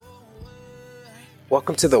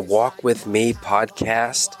Welcome to the Walk With Me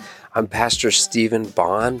podcast. I'm Pastor Stephen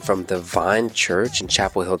Bond from the Vine Church in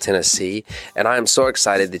Chapel Hill, Tennessee, and I am so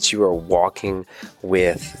excited that you are walking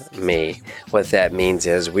with me. What that means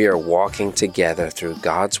is we are walking together through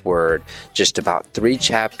God's Word, just about 3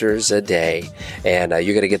 chapters a day, and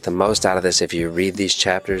you're going to get the most out of this if you read these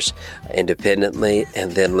chapters independently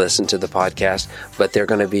and then listen to the podcast, but they're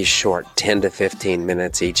going to be short, 10 to 15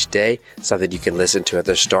 minutes each day, so that you can listen to at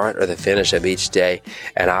the start or the finish of each day,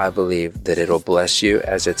 and I believe that it'll bless you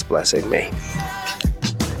as it's blessing me.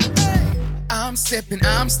 I'm stepping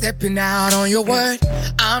out on your word.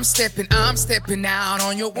 I'm stepping out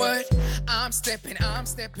on your word. I'm stepping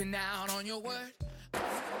out on your word.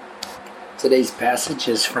 Today's passage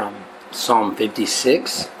is from Psalm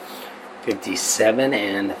 56, 57,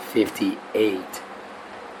 and 58.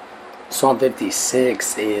 Psalm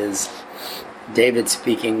 56 is David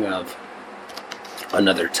speaking of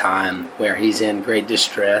another time where he's in great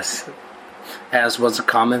distress, as was a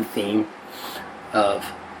common theme of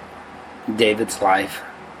David's life.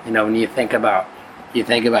 You know, when you think about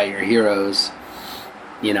your heroes,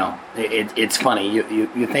 you know, it's funny.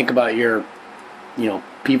 You think about your, you know,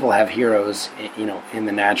 people have heroes, you know, in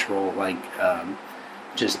the natural, like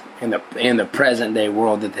just in the present day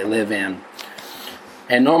world that they live in.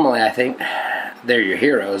 And normally I think they're your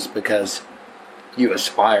heroes because you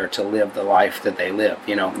aspire to live the life that they live.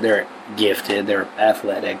 You know, they're gifted, they're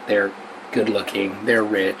athletic, they're good looking, they're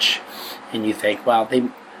rich, and you think, wow,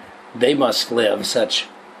 they must live such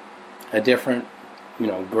a different, you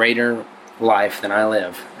know, greater life than I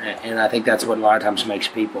live. And I think that's what a lot of times makes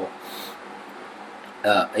people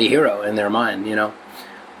a hero in their mind, you know.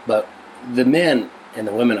 But the men and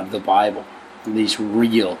the women of the Bible, these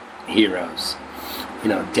real heroes, you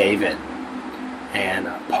know, David and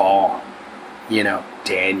Paul, you know,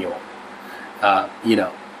 Daniel, you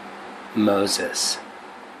know, Moses,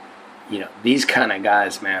 you know, these kind of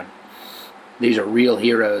guys, man, these are real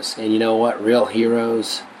heroes. And you know what? Real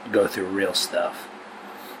heroes go through real stuff.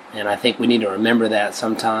 And I think we need to remember that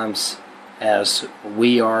sometimes as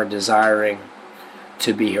we are desiring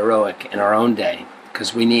to be heroic in our own day,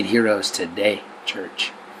 because we need heroes today,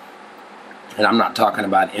 church. And I'm not talking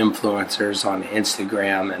about influencers on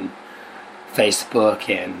Instagram and Facebook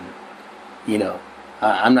and, you know,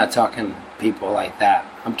 I'm not talking people like that.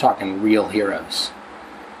 I'm talking real heroes.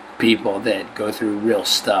 People that go through real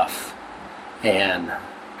stuff and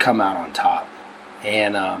come out on top.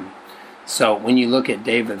 And so when you look at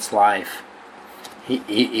David's life,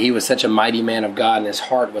 he was such a mighty man of God, and his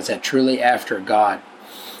heart was truly after God.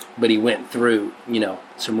 But he went through, you know,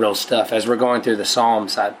 some real stuff. As we're going through the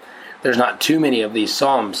Psalms, there's not too many of these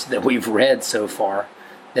Psalms that we've read so far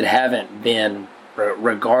that haven't been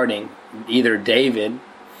regarding either David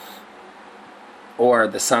or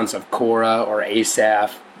the sons of Korah or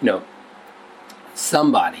Asaph, you know,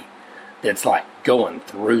 somebody that's like going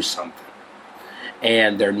through something,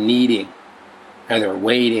 and they're needing, or they're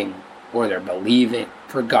waiting, or they're believing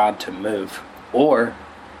for God to move, or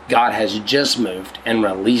God has just moved and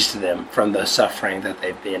released them from the suffering that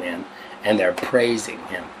they've been in, and they're praising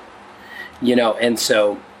Him. You know, and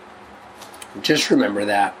so just remember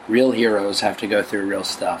that real heroes have to go through real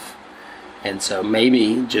stuff. And so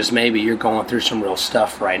maybe, just maybe, you're going through some real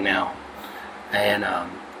stuff right now. And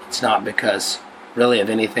it's not because really of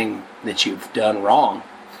anything that you've done wrong,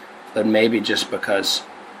 but maybe just because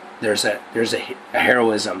there's a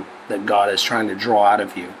heroism that God is trying to draw out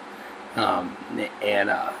of you.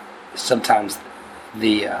 And sometimes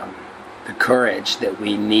the courage that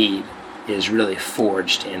we need is really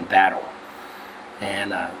forged in battle.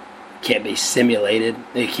 And it can't be simulated.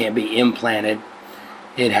 It can't be implanted.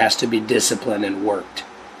 It has to be disciplined and worked.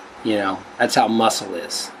 You know, that's how muscle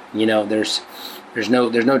is. You know, there's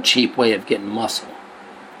no cheap way of getting muscle.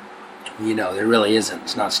 You know, there really isn't.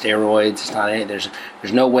 It's not steroids. It's not anything.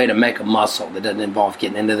 There's no way to make a muscle that doesn't involve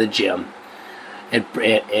getting into the gym and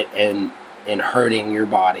hurting your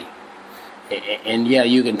body. And yeah,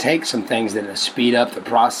 you can take some things that speed up the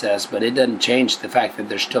process, but it doesn't change the fact that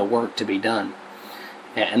there's still work to be done.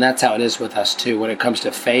 And that's how it is with us too. When it comes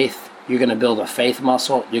to faith, you're going to build a faith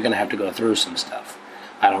muscle, you're going to have to go through some stuff.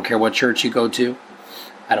 I don't care what church you go to.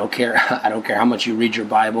 I don't care how much you read your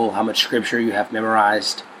Bible, how much scripture you have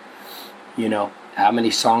memorized, you know, how many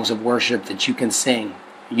songs of worship that you can sing.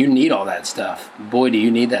 You need all that stuff. Boy, do you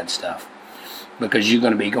need that stuff. Because you're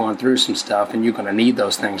going to be going through some stuff, and you're going to need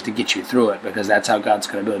those things to get you through it, because that's how God's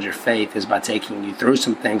going to build your faith, is by taking you through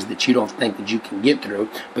some things that you don't think that you can get through,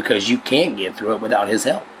 because you can't get through it without His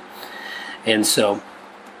help. And so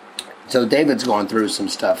David's going through some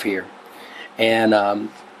stuff here. And,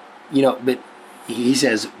 but he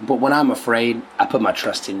says, but when I'm afraid, I put my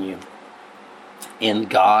trust in you. In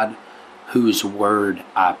God, whose word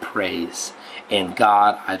I praise. In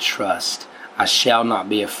God I trust. I shall not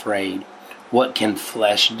be afraid. What can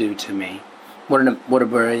flesh do to me? What a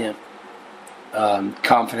brilliant,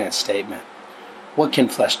 confident statement. What can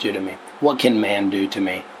flesh do to me? What can man do to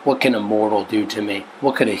me? What can a mortal do to me?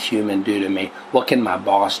 What could a human do to me? What can my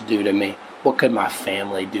boss do to me? What could my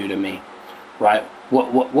family do to me? Right?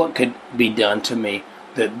 What could be done to me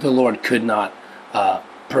that the Lord could not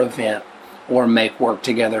prevent or make work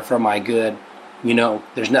together for my good?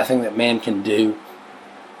 There's nothing that man can do,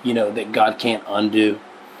 that God can't undo,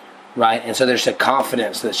 right? And so there's a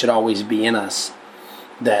confidence that should always be in us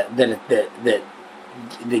that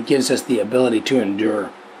gives us the ability to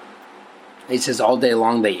endure. He says, all day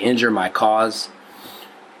long they injure my cause.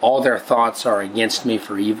 All their thoughts are against me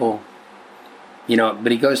for evil.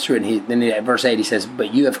 But he goes through it, and then at verse 8 he says,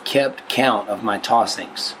 but you have kept count of my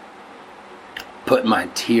tossings. Put my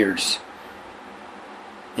tears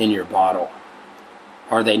in your bottle.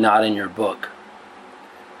 Are they not in your book?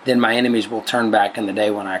 Then my enemies will turn back in the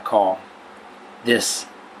day when I call. This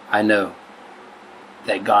I know,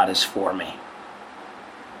 that God is for me.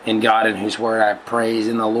 In God in whose word I praise,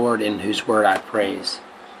 in the Lord in whose word I praise.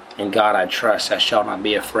 In God I trust, I shall not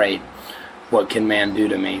be afraid. What can man do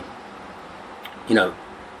to me?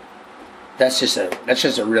 That's just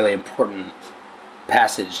a really important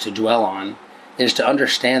passage to dwell on, is to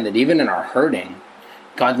understand that even in our hurting,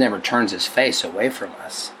 God never turns his face away from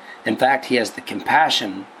us. In fact, he has the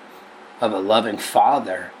compassion of a loving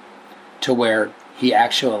father to where he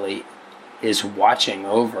actually is watching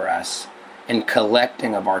over us and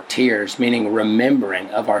collecting of our tears, meaning remembering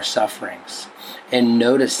of our sufferings and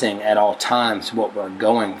noticing at all times what we're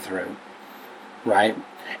going through, right?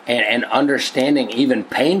 And understanding even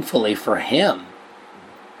painfully for him,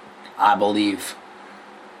 I believe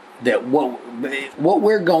that what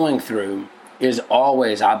we're going through is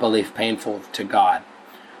always, I believe, painful to God,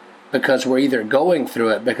 because we're either going through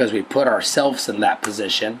it because we put ourselves in that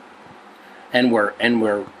position and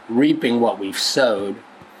we're reaping what we've sowed,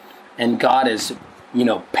 and God is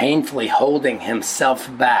painfully holding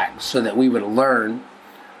himself back so that we would learn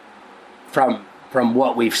from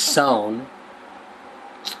what we've sown,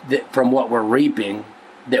 that from what we're reaping,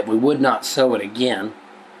 that we would not sow it again.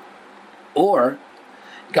 Or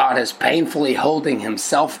God is painfully holding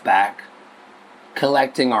himself back,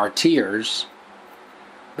 collecting our tears,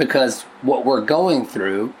 because what we're going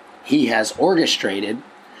through, he has orchestrated,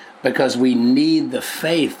 because we need the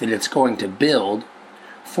faith that it's going to build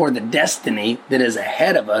for the destiny that is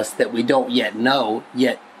ahead of us that we don't yet know,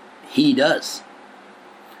 yet he does.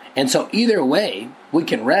 And so either way, we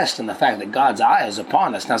can rest in the fact that God's eye is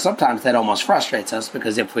upon us. Now, sometimes that almost frustrates us,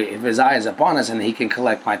 because if his eye is upon us and he can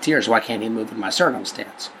collect my tears, why can't he move in my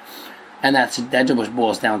circumstance? And that just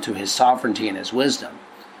boils down to his sovereignty and his wisdom.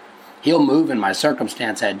 He'll move in my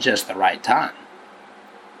circumstance at just the right time.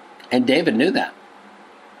 And David knew that.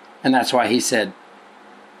 And that's why he said,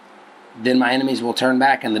 then my enemies will turn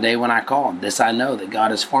back in the day when I call. This I know, that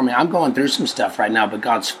God is for me. I'm going through some stuff right now, but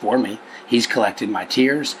God's for me. He's collected my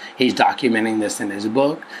tears. He's documenting this in his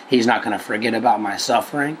book. He's not going to forget about my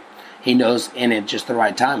suffering. He knows in it just the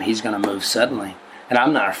right time, he's going to move suddenly. And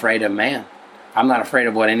I'm not afraid of man. I'm not afraid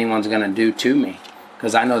of what anyone's going to do to me,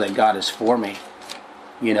 because I know that God is for me.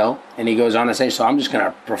 And he goes on to say, so I'm just going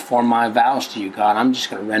to perform my vows to you, God. I'm just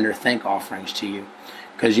going to render thank offerings to you,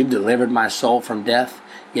 because you've delivered my soul from death.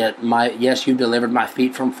 Yes, you delivered my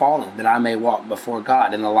feet from falling, that I may walk before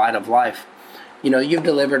God in the light of life. You've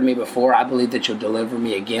delivered me before. I believe that you'll deliver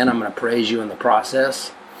me again. I'm going to praise you in the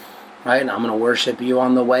process, right? And I'm going to worship you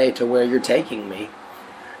on the way to where you're taking me.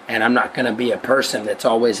 And I'm not going to be a person that's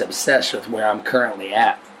always obsessed with where I'm currently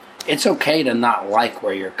at. It's okay to not like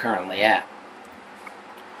where you're currently at.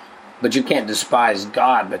 But you can't despise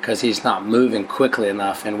God because he's not moving quickly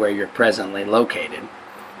enough in where you're presently located.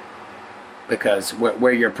 Because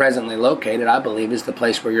where you're presently located, I believe, is the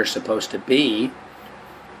place where you're supposed to be,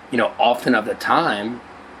 often of the time,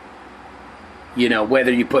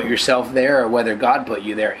 whether you put yourself there or whether God put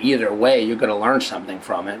you there, either way, you're going to learn something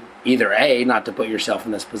from it. Either A, not to put yourself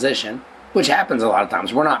in this position, which happens a lot of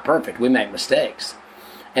times. We're not perfect. We make mistakes.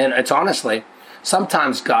 And it's honestly,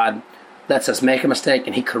 sometimes God lets us make a mistake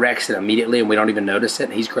and he corrects it immediately and we don't even notice it.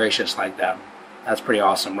 And he's gracious like that. That's pretty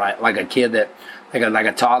awesome, right? Like a kid like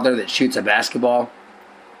a toddler that shoots a basketball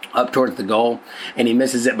up towards the goal and he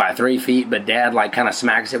misses it by 3 feet, but dad kind of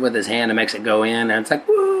smacks it with his hand and makes it go in, and it's like,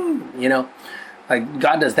 woo, like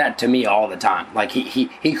God does that to me all the time. Like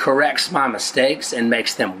he corrects my mistakes and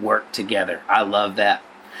makes them work together. I love that.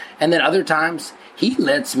 And then other times He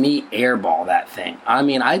lets me airball that thing. I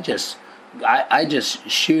mean, I just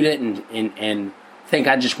shoot it and think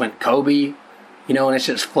I just went Kobe, and it's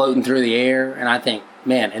just floating through the air. And I think,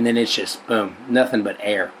 man, and then it's just boom, nothing but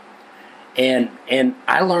air. And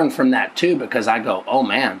I learned from that too, because I go, oh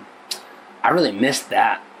man, I really missed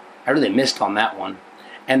that. I really missed on that one.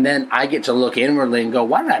 And then I get to look inwardly and go,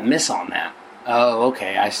 why did I miss on that? Oh,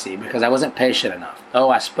 okay, I see. Because I wasn't patient enough. Oh,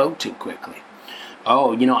 I spoke too quickly.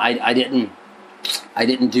 Oh, I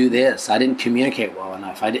didn't do this. I didn't communicate well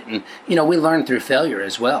enough. I didn't, we learn through failure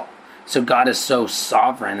as well. So God is so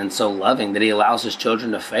sovereign and so loving that he allows his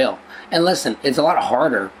children to fail. And listen, it's a lot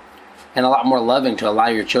harder and a lot more loving to allow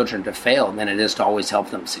your children to fail than it is to always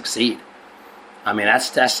help them succeed. I mean,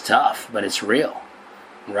 that's tough, but it's real,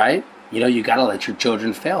 right? You got to let your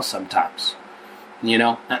children fail sometimes.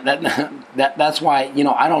 That's why,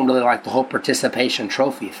 I don't really like the whole participation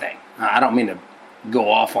trophy thing. I don't mean to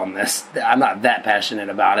go off on this. I'm not that passionate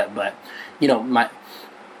about it, but,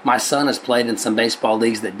 my son has played in some baseball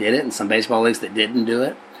leagues that did it and some baseball leagues that didn't do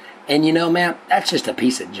it. And, man, that's just a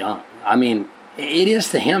piece of junk. I mean, it is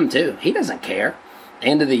to him, too. He doesn't care.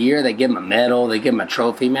 End of the year, they give him a medal, they give him a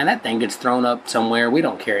trophy. Man, that thing gets thrown up somewhere. We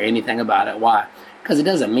don't care anything about it. Why? Because it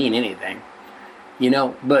doesn't mean anything.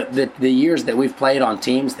 But the years that we've played on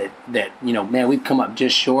teams that man, we've come up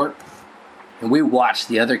just short, and we watched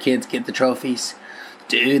the other kids get the trophies.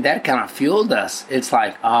 Dude, that kind of fueled us. It's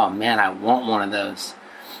like, oh man, I want one of those,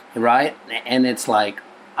 right? And it's like,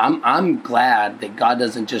 I'm glad that God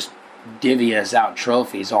doesn't just divvy us out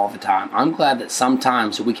trophies all the time. I'm glad that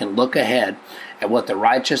sometimes we can look ahead at what the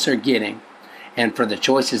righteous are getting and for the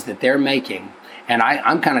choices that they're making. And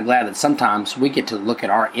I'm kind of glad that sometimes we get to look at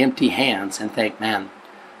our empty hands and think, man,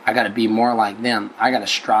 I got to be more like them. I got to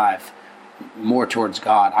strive more towards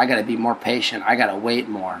God. I got to be more patient. I got to wait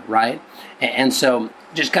more, right? And so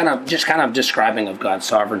just kind of describing of God's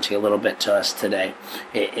sovereignty a little bit to us today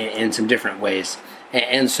in some different ways.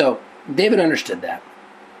 And so David understood that.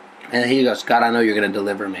 And he goes, God, I know you're going to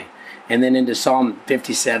deliver me. And then into Psalm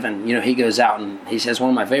 57, he goes out and he says one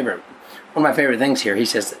of my favorite things here. He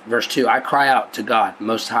says, verse 2, I cry out to God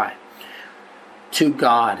Most High, to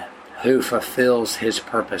God who fulfills his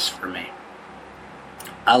purpose for me.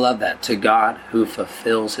 I love that. To God who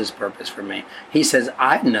fulfills his purpose for me. He says,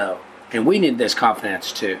 I know, and we need this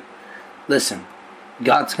confidence too. Listen,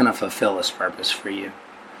 God's going to fulfill his purpose for you.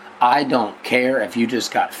 I don't care if you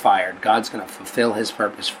just got fired. God's going to fulfill his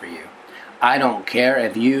purpose for you. I don't care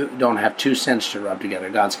if you don't have 2 cents to rub together.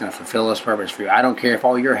 God's going to fulfill his purpose for you. I don't care if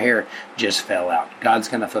all your hair just fell out. God's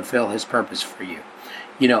going to fulfill his purpose for you.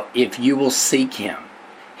 If you will seek him,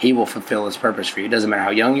 he will fulfill his purpose for you. It doesn't matter how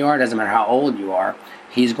young you are. It doesn't matter how old you are.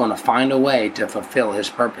 He's going to find a way to fulfill his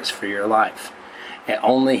purpose for your life. And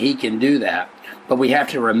only he can do that. But we have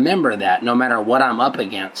to remember that no matter what I'm up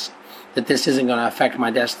against, that this isn't going to affect my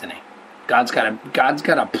destiny. God's got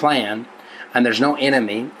a plan. And there's no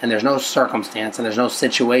enemy, and there's no circumstance, and there's no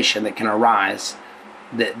situation that can arise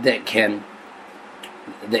that can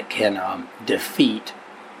defeat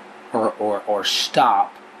or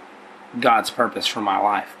stop God's purpose for my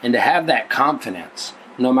life. And to have that confidence,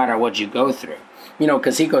 no matter what you go through,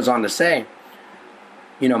 because he goes on to say,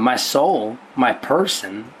 my soul, my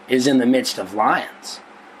person, is in the midst of lions.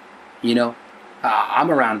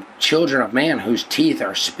 I'm around children of man whose teeth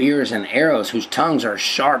are spears and arrows, whose tongues are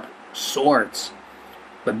sharp swords.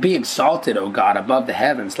 But be exalted, O God, above the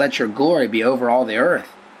heavens. Let your glory be over all the earth.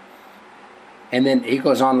 And then he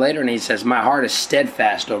goes on later and he says, my heart is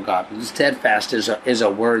steadfast, O God. Steadfast is a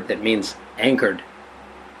word that means anchored.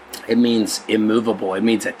 It means immovable. It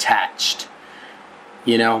means attached.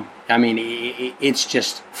 It's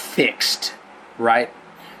just fixed, right?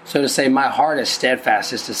 So to say my heart is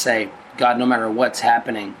steadfast is to say, God, no matter what's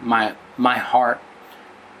happening, my heart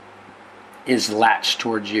is latched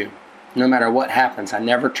towards you. No matter what happens, I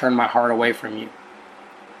never turn my heart away from you.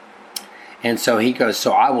 And so he goes,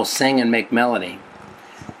 so I will sing and make melody.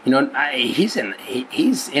 He's in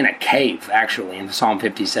a cave, actually, in Psalm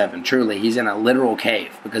 57. Truly, he's in a literal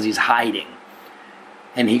cave because he's hiding.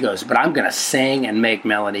 And he goes, but I'm going to sing and make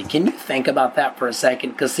melody. Can you think about that for a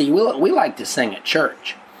second? Because, see, we like to sing at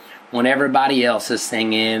church when everybody else is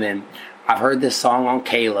singing. And I've heard this song on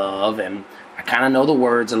K-Love, and I kind of know the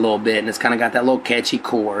words a little bit, and it's kind of got that little catchy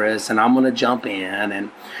chorus, and I'm going to jump in,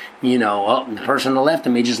 and, the person on the left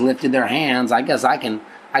of me just lifted their hands. I guess I can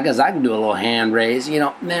do a little hand raise.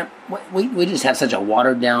 Man, we just have such a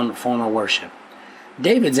watered-down form of worship.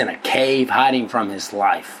 David's in a cave hiding from his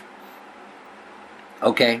life.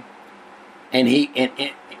 Okay? And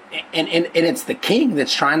it's the king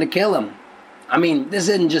that's trying to kill him. I mean, this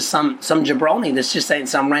isn't just some jabroni. This just ain't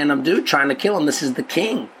some random dude trying to kill him. This is the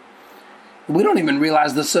king. We don't even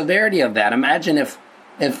realize the severity of that. Imagine if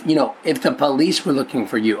the police were looking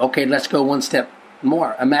for you. Okay, let's go one step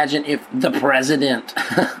more. Imagine if the president,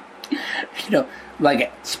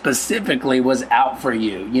 like specifically was out for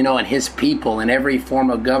you, and his people and every form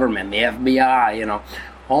of government, the FBI,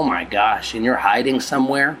 oh my gosh, and you're hiding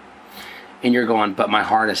somewhere and you're going, but my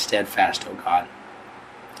heart is steadfast, oh God.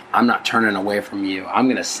 I'm not turning away from you. I'm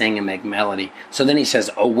going to sing and make melody. So then he says,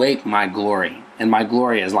 awake my glory. And my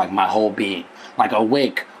glory is like my whole being. Like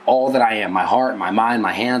awake all that I am. My heart, my mind,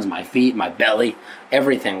 my hands, my feet, my belly,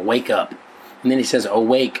 everything. Wake up. And then he says,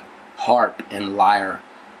 awake harp and lyre.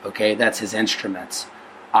 Okay, that's his instruments.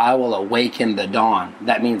 I will awaken the dawn.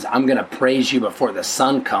 That means I'm going to praise you before the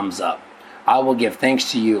sun comes up. I will give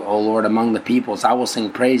thanks to you, O Lord, among the peoples. I will sing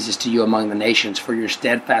praises to you among the nations, for your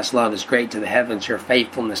steadfast love is great to the heavens, your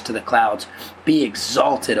faithfulness to the clouds. Be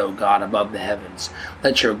exalted, O God, above the heavens.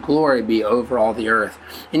 Let your glory be over all the earth.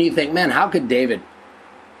 And you think, man, how could David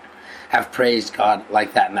have praised God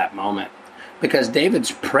like that in that moment? Because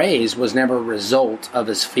David's praise was never a result of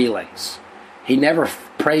his feelings. He never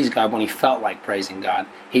praised God when he felt like praising God.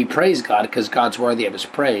 He praised God because God's worthy of his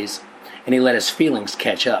praise, and he let his feelings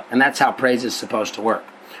catch up. And that's how praise is supposed to work.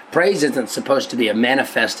 Praise isn't supposed to be a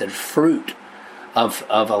manifested fruit of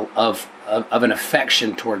an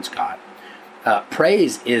affection towards God.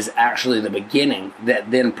 Praise is actually the beginning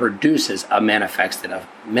that then produces a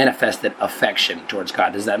manifested affection towards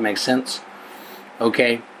God. Does that make sense?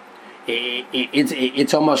 Okay,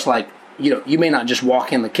 it's almost like you may not just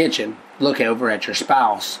walk in the kitchen, look over at your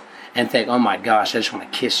spouse, and think, "Oh my gosh, I just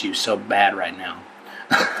want to kiss you so bad right now."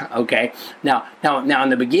 Okay, now in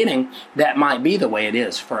the beginning, that might be the way it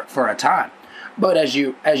is for a time, but as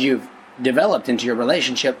you've developed into your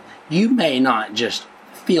relationship, you may not just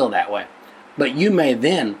feel that way, but you may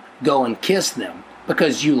then go and kiss them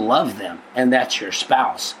because you love them, and that's your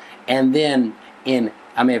spouse. And then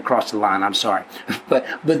I may have crossed the line, I'm sorry, but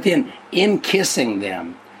then in kissing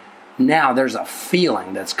them, now there's a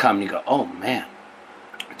feeling that's come. You go, oh man,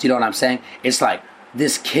 do you know what I'm saying? It's like,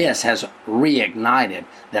 this kiss has reignited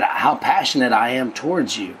that how passionate I am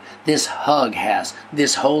towards you. This hug has.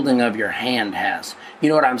 This holding of your hand has. You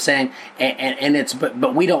know what I'm saying? And it's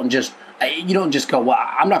but we don't just you don't just go, well,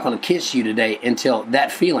 I'm not going to kiss you today until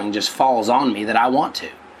that feeling just falls on me that I want to.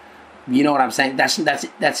 You know what I'm saying? That's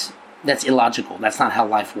illogical. That's not how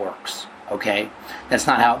life works. Okay? That's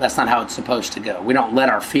not how it's supposed to go. We don't let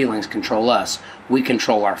our feelings control us. We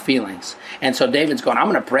control our feelings. And so David's going, I'm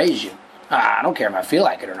going to praise you. I don't care if I feel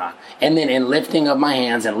like it or not. And then in lifting of my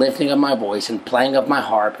hands and lifting of my voice and playing of my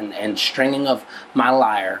harp and stringing of my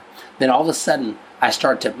lyre, then all of a sudden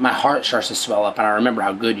my heart starts to swell up and I remember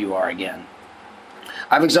how good you are again.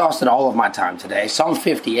 I've exhausted all of my time today. Psalm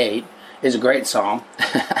 58 is a great psalm.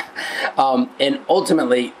 And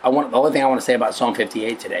ultimately, the only thing I want to say about Psalm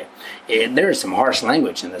 58 today, there is some harsh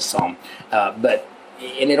language in this psalm, but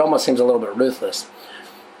it almost seems a little bit ruthless.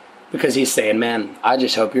 Because he's saying, man, I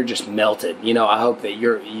just hope you're just melted. I hope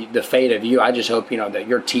that the fate of you, I just hope, that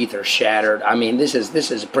your teeth are shattered. I mean, this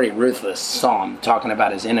is a pretty ruthless psalm talking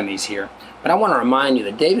about his enemies here. But I want to remind you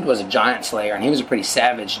that David was a giant slayer and he was a pretty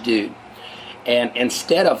savage dude. And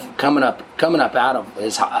instead of coming up out of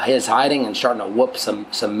his hiding and starting to whoop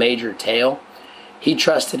some major tail, he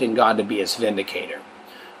trusted in God to be his vindicator.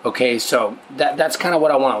 Okay, so that's kind of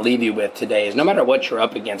what I want to leave you with today is no matter what you're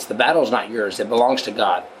up against, the battle's not yours. It belongs to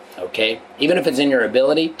God. Okay, even if it's in your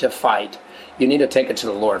ability to fight, you need to take it to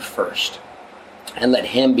the Lord first and let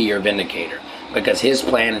him be your vindicator because his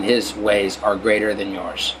plan and his ways are greater than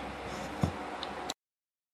yours.